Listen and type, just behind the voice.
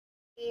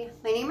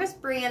My name is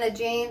Brianna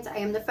James. I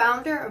am the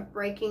founder of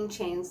Breaking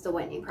Chains, the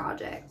Whitney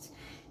Project.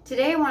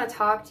 Today I want to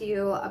talk to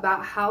you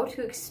about how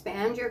to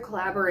expand your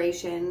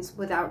collaborations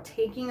without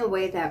taking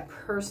away that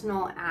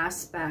personal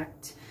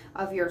aspect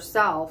of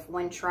yourself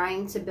when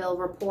trying to build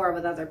rapport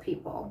with other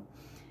people.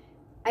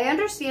 I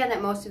understand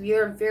that most of you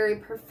are very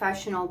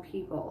professional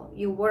people.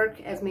 You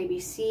work as maybe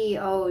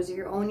CEOs,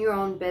 you own your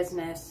own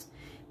business.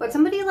 But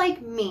somebody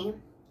like me,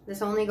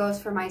 this only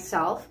goes for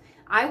myself,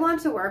 I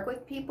want to work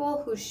with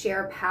people who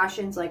share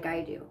passions like I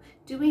do.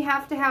 Do we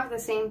have to have the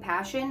same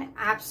passion?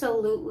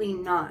 Absolutely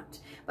not.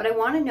 But I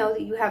want to know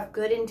that you have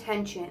good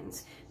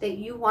intentions, that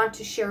you want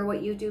to share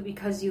what you do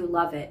because you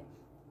love it.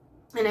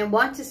 And I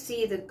want to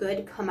see the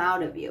good come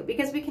out of you,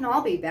 because we can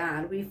all be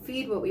bad. We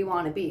feed what we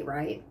want to be,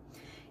 right?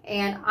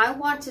 And I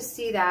want to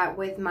see that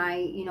with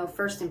my,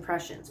 first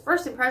impressions.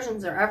 First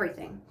impressions are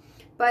everything.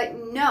 But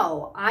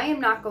no, I am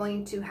not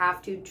going to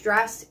have to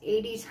dress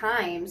 80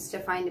 times to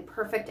find the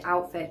perfect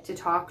outfit to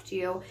talk to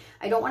you.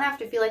 I don't want to have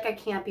to feel like I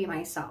can't be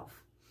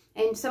myself.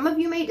 And some of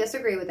you may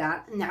disagree with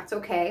that, and that's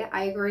okay.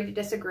 I agree to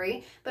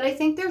disagree. But I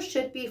think there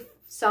should be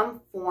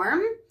some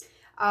form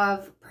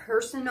of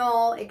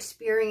personal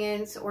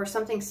experience or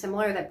something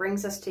similar that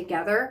brings us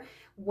together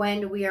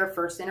when we are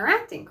first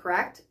interacting,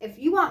 correct? If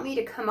you want me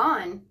to come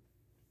on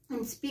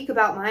and speak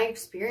about my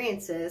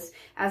experiences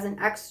as an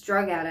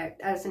ex-drug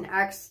addict, as an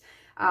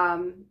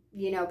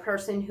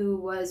person who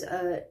was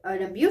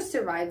an abuse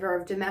survivor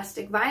of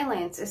domestic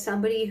violence, as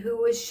somebody who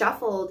was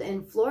shuffled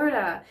in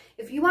Florida.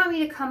 If you want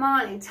me to come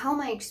on and tell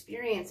my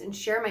experience and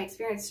share my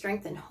experience,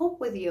 strength, and hope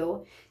with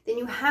you, then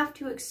you have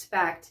to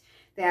expect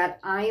that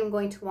I am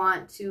going to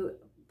want to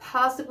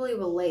possibly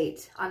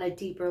relate on a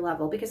deeper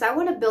level, because I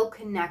want to build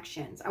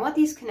connections. I want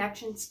these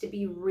connections to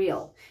be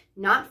real,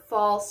 not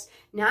false,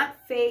 not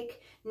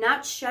fake,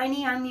 not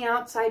shiny on the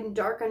outside and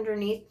dark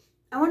underneath.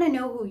 I want to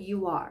know who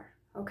you are.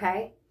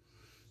 Okay?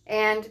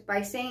 And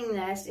by saying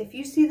this, if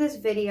you see this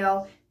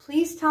video,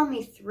 please tell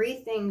me 3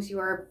 things you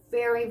are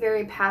very,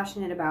 very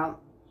passionate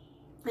about.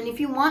 And if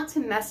you want to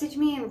message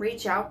me and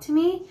reach out to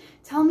me,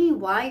 tell me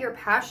why you're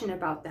passionate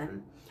about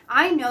them.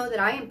 I know that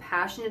I am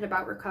passionate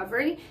about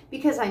recovery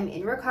because I'm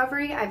in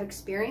recovery, I've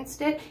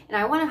experienced it, and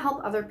I want to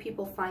help other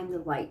people find the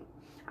light.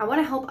 I want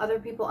to help other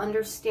people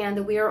understand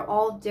that we are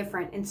all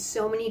different in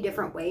so many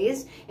different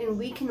ways, and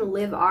we can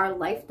live our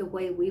life the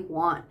way we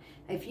want.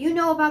 If you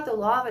know about the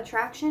law of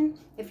attraction,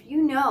 if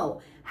you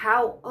know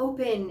how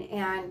open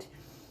and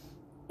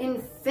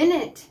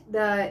infinite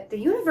the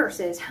universe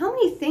is, how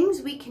many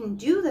things we can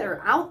do that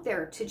are out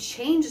there to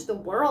change the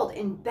world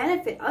and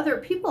benefit other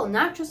people,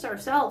 not just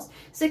ourselves.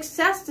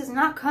 Success does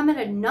not come in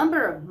a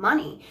number of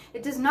money.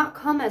 It does not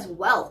come as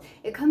wealth.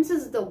 It comes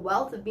as the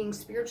wealth of being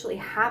spiritually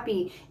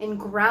happy and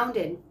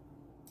grounded.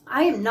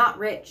 I am not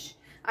rich.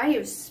 I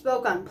have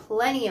spoke on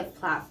plenty of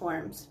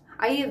platforms.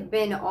 I have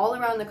been all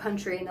around the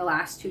country in the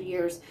last 2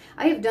 years.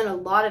 I have done a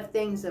lot of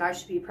things that I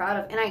should be proud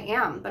of, and I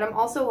am, but I'm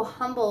also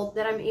humbled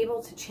that I'm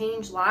able to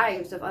change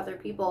lives of other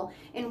people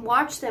and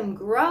watch them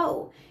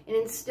grow and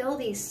instill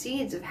these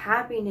seeds of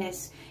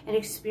happiness and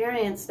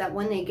experience that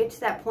when they get to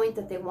that point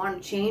that they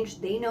want to change,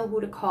 they know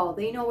who to call,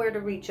 they know where to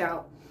reach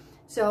out.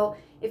 So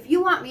if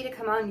you want me to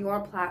come on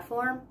your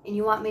platform and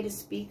you want me to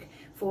speak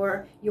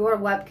for your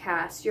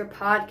webcast, your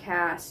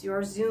podcast,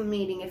 your Zoom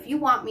meeting, if you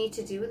want me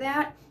to do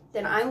that,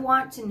 then I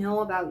want to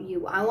know about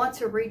you. I want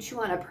to reach you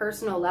on a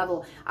personal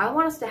level. I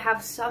want us to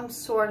have some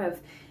sort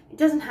of, it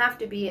doesn't have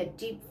to be a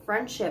deep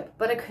friendship,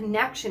 but a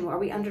connection where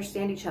we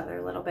understand each other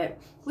a little bit.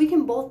 We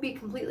can both be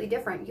completely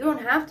different. You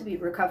don't have to be a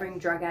recovering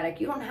drug addict.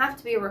 You don't have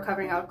to be a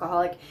recovering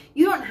alcoholic.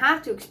 You don't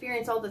have to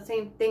experience all the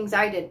same things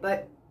I did,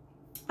 but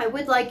I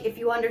would like if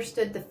you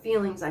understood the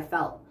feelings I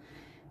felt,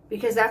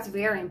 because that's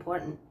very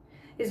important.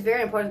 It's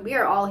very important. We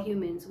are all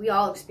humans. We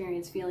all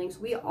experience feelings.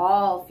 We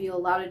all feel a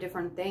lot of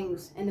different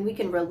things, and then we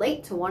can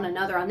relate to one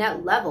another on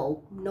that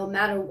level, no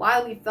matter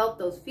why we felt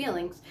those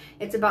feelings.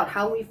 It's about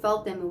how we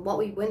felt them and what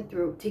we went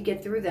through to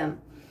get through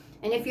them.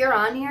 And if you're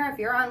on here, if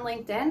you're on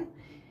LinkedIn,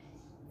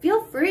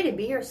 feel free to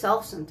be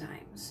yourself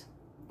sometimes.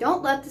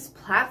 Don't let this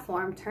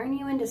platform turn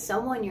you into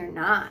someone you're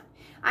not.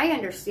 I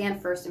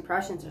understand first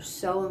impressions are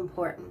so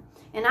important,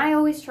 and I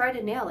always try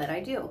to nail it.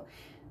 I do.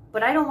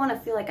 But I don't want to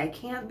feel like I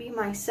can't be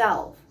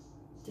myself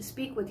to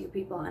speak with you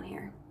people on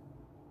here.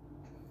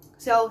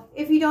 So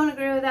if you don't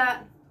agree with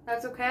that,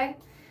 that's okay.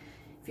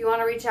 If you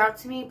want to reach out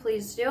to me,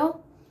 please do.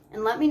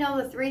 And let me know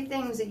the 3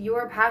 things that you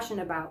are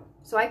passionate about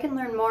so I can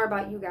learn more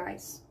about you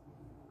guys.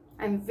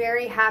 I'm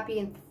very happy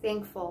and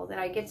thankful that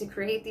I get to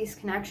create these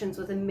connections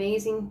with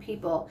amazing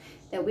people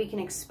that we can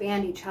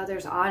expand each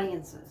other's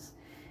audiences.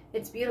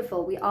 It's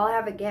beautiful. We all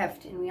have a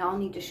gift and we all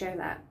need to share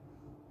that.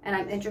 And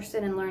I'm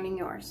interested in learning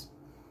yours.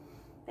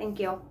 Thank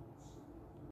you.